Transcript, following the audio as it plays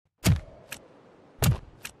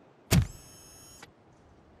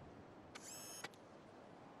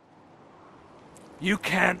You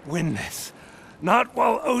can't win this. Not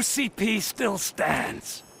while OCP still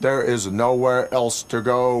stands. There is nowhere else to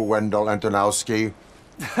go, Wendell Antonowski.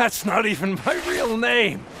 That's not even my real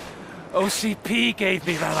name. OCP gave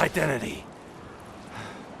me that identity.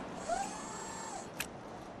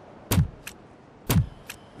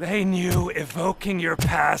 They knew evoking your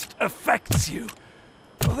past affects you.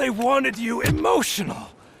 Well, they wanted you emotional,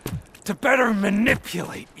 to better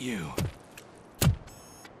manipulate you.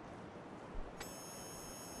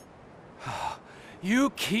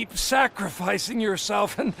 You keep sacrificing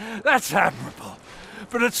yourself, and that's admirable.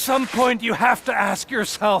 But at some point you have to ask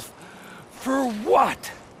yourself, for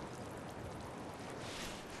what?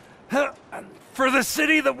 For the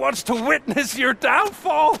city that wants to witness your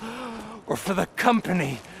downfall? Or for the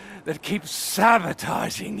company that keeps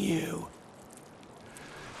sabotaging you?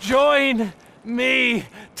 Join me.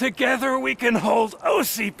 Together we can hold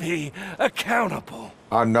OCP accountable.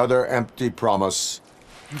 Another empty promise.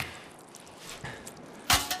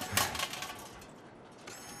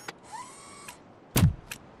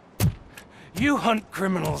 You hunt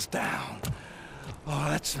criminals down. Oh,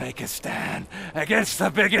 let's make a stand against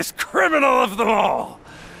the biggest criminal of them all.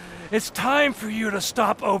 It's time for you to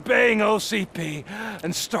stop obeying OCP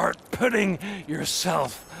and start putting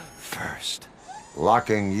yourself first.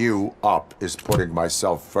 Locking you up is putting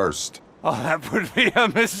myself first. Oh, that would be a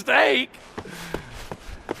mistake.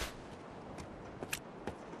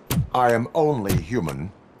 I am only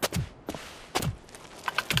human.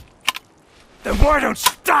 Then why don't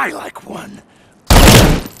you die like one?